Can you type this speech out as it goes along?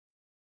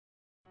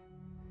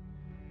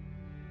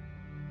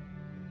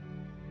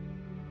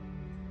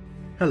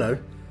Hello,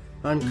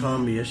 I'm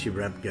Kami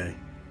Yeshirabge,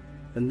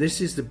 and this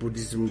is the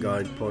Buddhism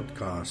Guide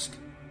podcast.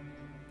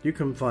 You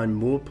can find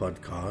more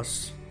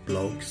podcasts,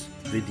 blogs,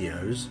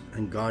 videos,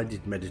 and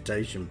guided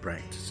meditation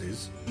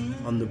practices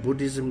on the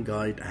Buddhism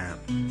Guide app.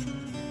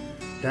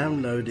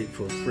 Download it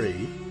for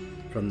free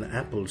from the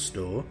Apple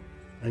Store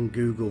and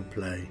Google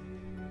Play.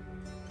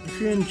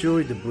 If you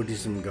enjoy the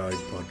Buddhism Guide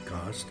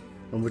podcast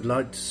and would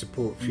like to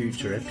support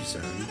future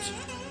episodes,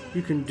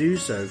 you can do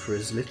so for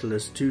as little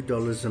as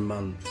 $2 a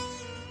month.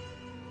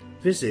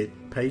 Visit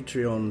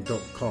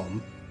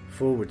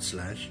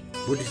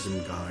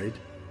patreon.com/Buddhism Guide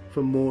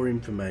for more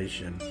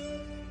information.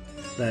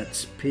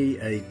 That's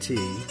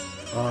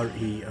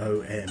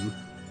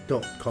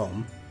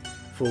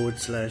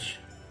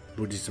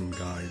patreon.com/Buddhism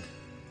Guide.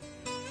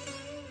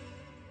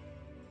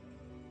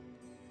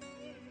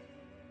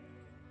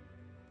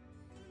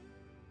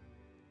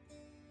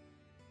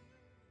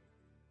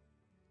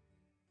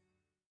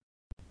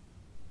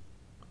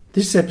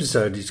 This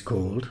episode is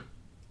called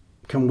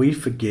Can We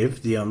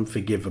Forgive the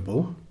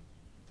Unforgivable?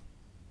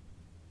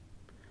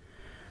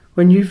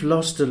 When you've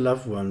lost a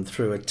loved one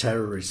through a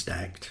terrorist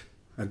act,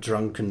 a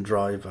drunken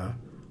driver,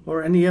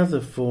 or any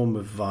other form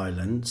of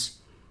violence,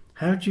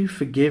 how do you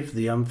forgive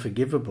the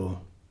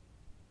unforgivable?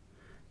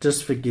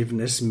 Does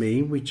forgiveness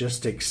mean we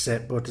just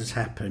accept what has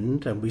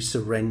happened and we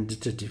surrender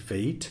to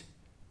defeat?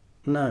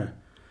 No,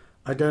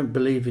 I don't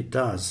believe it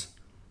does.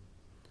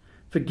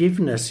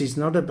 Forgiveness is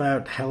not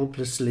about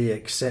helplessly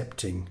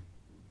accepting,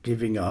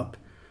 giving up,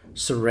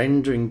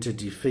 surrendering to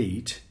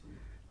defeat,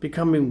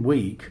 becoming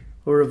weak,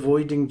 or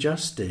avoiding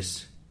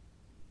justice.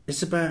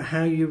 It's about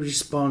how you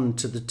respond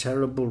to the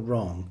terrible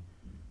wrong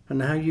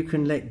and how you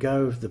can let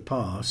go of the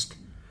past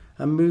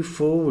and move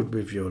forward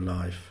with your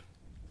life.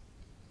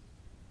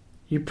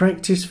 You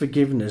practice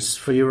forgiveness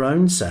for your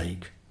own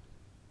sake,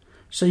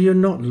 so you're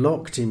not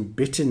locked in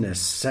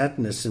bitterness,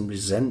 sadness, and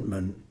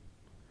resentment.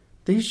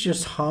 These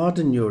just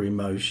harden your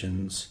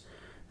emotions.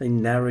 They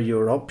narrow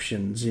your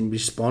options in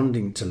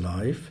responding to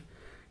life,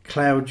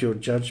 cloud your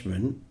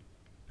judgment,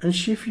 and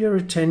shift your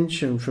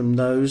attention from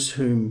those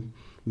who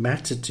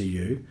matter to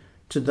you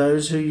to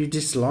those who you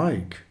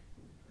dislike.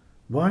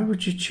 Why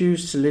would you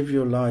choose to live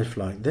your life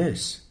like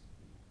this?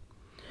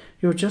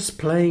 You're just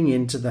playing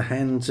into the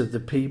hands of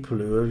the people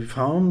who have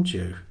harmed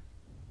you.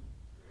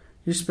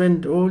 You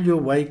spend all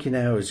your waking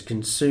hours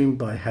consumed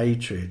by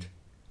hatred.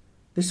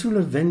 This will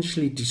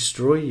eventually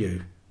destroy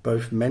you,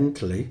 both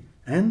mentally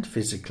and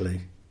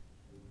physically.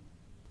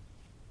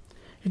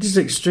 It is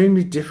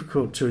extremely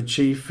difficult to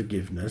achieve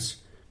forgiveness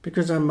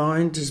because our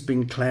mind has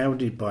been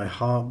clouded by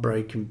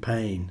heartbreak and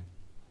pain.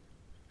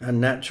 Our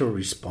natural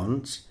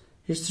response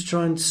is to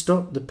try and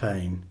stop the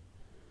pain,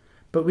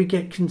 but we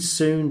get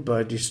consumed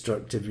by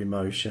destructive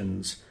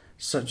emotions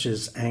such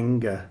as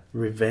anger,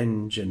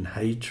 revenge, and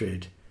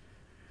hatred,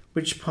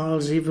 which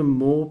piles even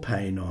more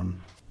pain on.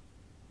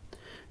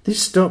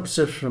 This stops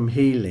us from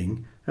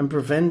healing and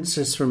prevents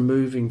us from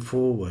moving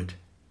forward.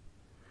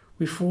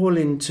 We fall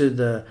into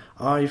the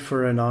eye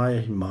for an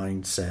eye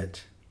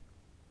mindset.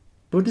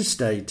 Buddha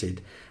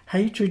stated,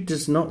 hatred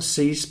does not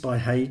cease by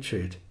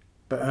hatred,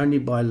 but only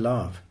by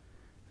love.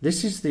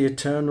 This is the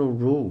eternal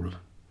rule.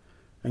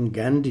 And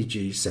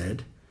Gandhiji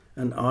said,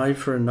 an eye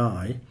for an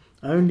eye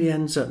only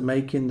ends up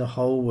making the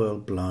whole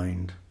world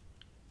blind.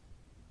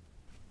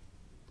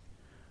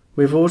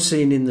 We've all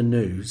seen in the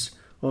news,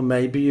 or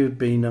maybe you've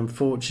been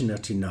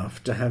unfortunate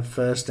enough to have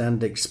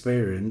first-hand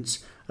experience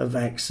of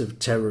acts of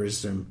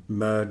terrorism,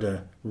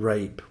 murder,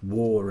 rape,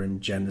 war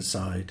and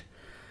genocide.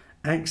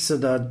 Acts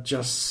that are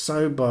just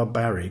so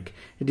barbaric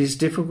it is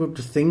difficult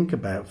to think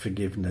about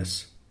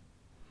forgiveness.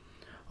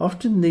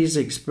 Often these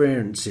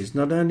experiences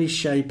not only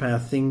shape our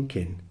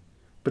thinking,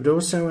 but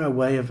also our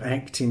way of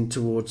acting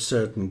towards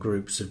certain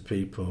groups of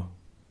people.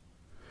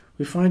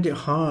 We find it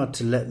hard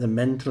to let the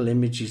mental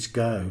images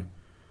go,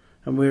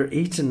 and we're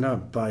eaten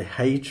up by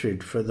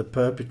hatred for the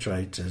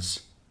perpetrators.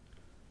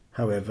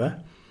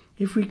 However,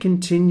 if we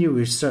continue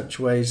with such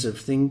ways of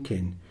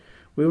thinking,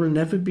 we will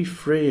never be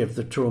free of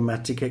the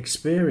traumatic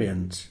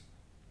experience.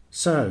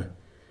 So,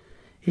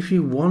 if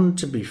you want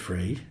to be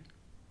free,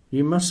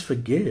 you must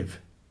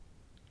forgive.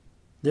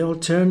 The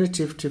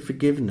alternative to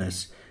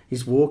forgiveness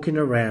is walking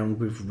around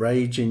with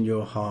rage in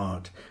your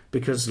heart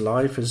because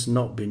life has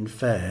not been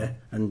fair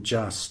and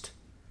just.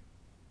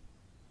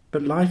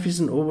 But life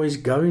isn't always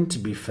going to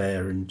be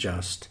fair and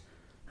just,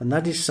 and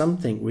that is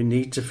something we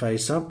need to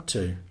face up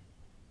to.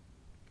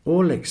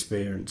 All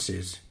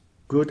experiences,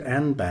 good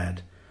and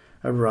bad,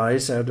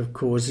 arise out of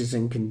causes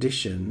and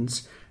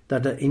conditions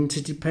that are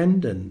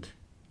interdependent.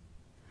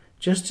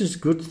 Just as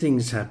good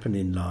things happen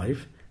in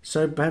life,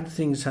 so bad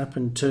things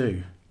happen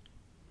too.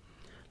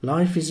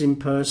 Life is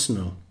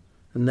impersonal,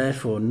 and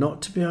therefore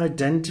not to be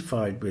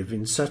identified with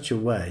in such a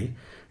way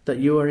that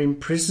you are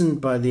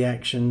imprisoned by the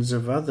actions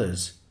of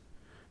others,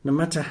 no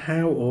matter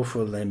how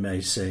awful they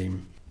may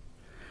seem.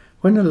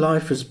 When a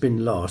life has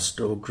been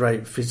lost or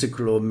great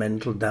physical or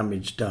mental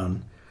damage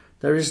done,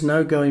 there is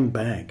no going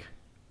back.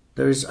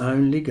 There is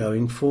only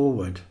going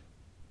forward.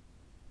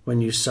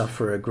 When you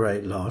suffer a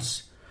great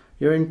loss,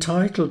 You're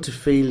entitled to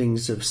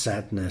feelings of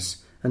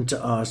sadness and to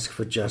ask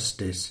for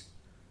justice.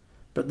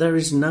 But there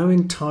is no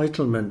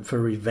entitlement for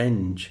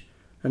revenge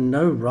and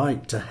no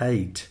right to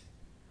hate.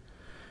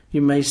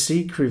 You may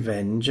seek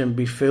revenge and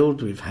be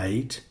filled with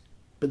hate,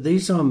 but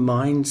these are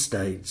mind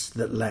states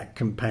that lack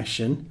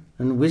compassion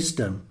and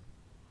wisdom.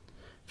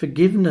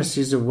 Forgiveness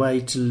is a way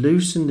to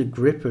loosen the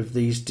grip of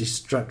these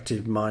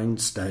destructive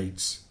mind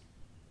states.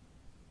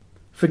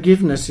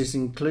 Forgiveness is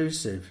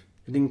inclusive.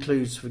 It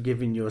includes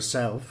forgiving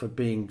yourself for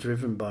being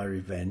driven by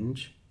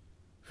revenge,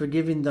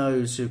 forgiving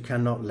those who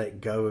cannot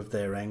let go of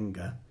their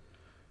anger,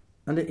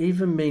 and it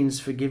even means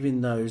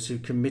forgiving those who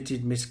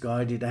committed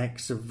misguided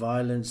acts of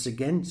violence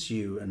against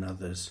you and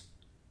others.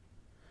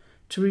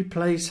 To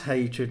replace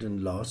hatred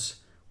and loss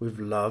with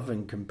love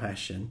and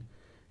compassion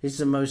is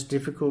the most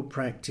difficult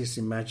practice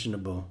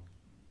imaginable,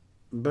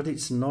 but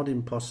it's not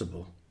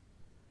impossible.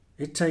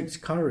 It takes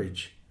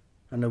courage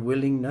and a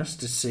willingness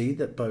to see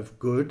that both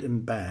good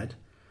and bad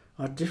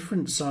are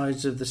different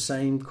sides of the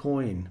same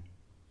coin,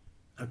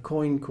 a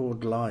coin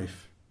called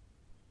life.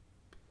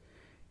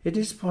 It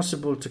is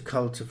possible to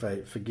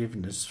cultivate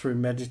forgiveness through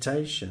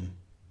meditation.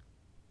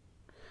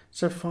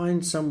 So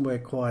find somewhere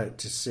quiet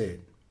to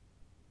sit,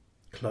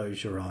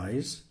 close your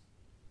eyes,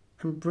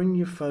 and bring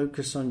your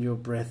focus on your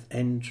breath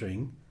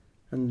entering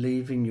and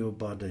leaving your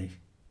body.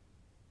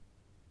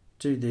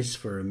 Do this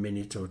for a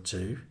minute or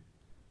two,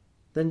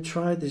 then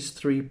try this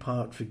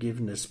 3-part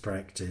forgiveness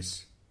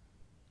practice.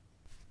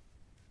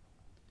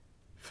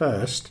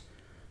 First,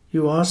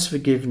 you ask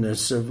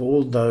forgiveness of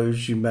all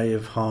those you may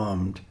have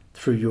harmed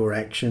through your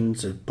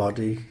actions of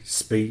body,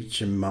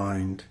 speech and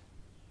mind.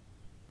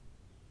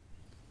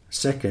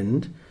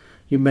 Second,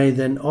 you may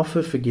then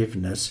offer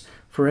forgiveness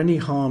for any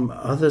harm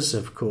others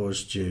have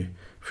caused you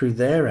through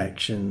their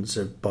actions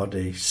of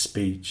body,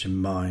 speech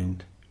and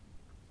mind.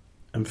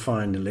 And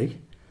finally,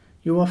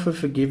 you offer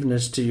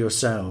forgiveness to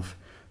yourself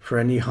for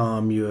any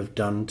harm you have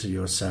done to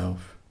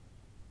yourself.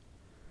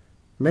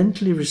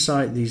 Mentally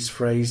recite these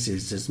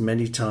phrases as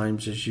many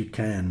times as you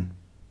can.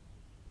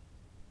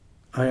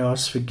 I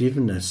ask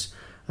forgiveness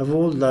of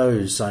all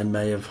those I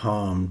may have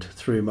harmed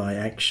through my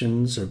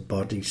actions of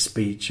body,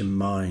 speech and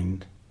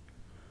mind.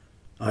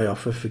 I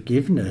offer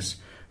forgiveness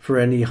for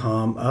any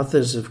harm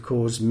others have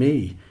caused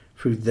me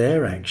through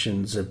their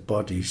actions of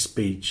body,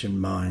 speech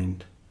and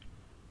mind.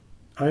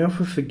 I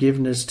offer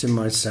forgiveness to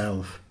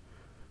myself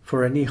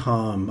for any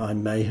harm I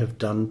may have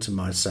done to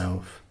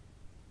myself.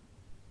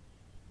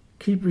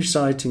 Keep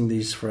reciting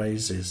these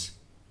phrases.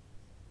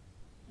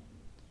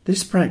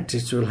 This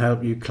practice will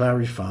help you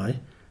clarify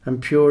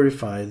and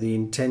purify the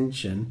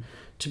intention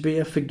to be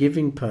a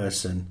forgiving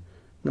person,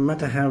 no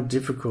matter how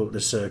difficult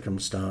the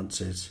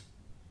circumstances.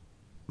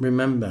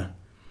 Remember,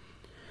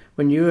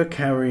 when you are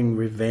carrying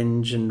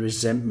revenge and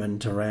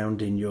resentment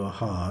around in your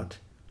heart,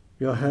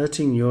 you're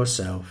hurting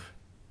yourself.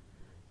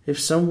 If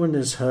someone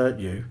has hurt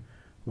you,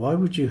 why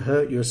would you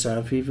hurt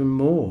yourself even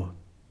more?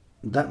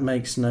 That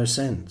makes no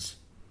sense.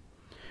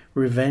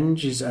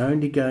 Revenge is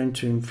only going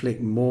to inflict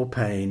more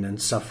pain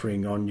and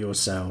suffering on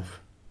yourself.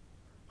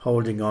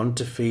 Holding on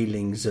to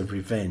feelings of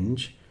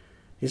revenge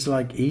is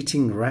like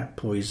eating rat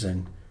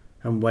poison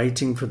and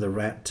waiting for the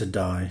rat to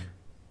die.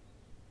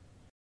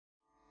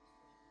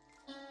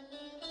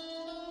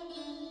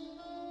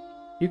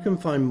 You can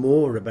find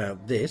more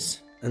about this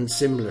and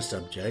similar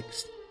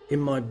subjects in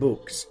my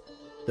books,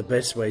 The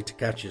Best Way to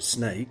Catch a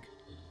Snake,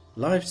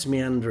 Life's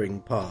Meandering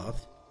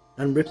Path,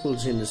 and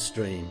Ripples in a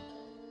Stream.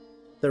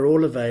 They're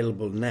all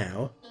available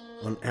now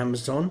on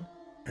Amazon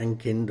and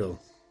Kindle.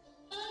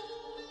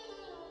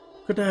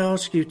 Could I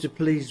ask you to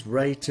please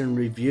rate and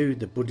review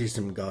the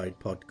Buddhism Guide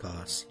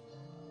podcast,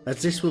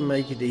 as this will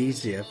make it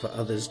easier for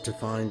others to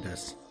find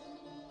us.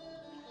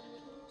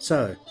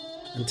 So,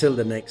 until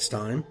the next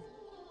time,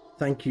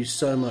 thank you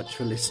so much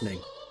for listening,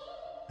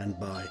 and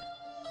bye.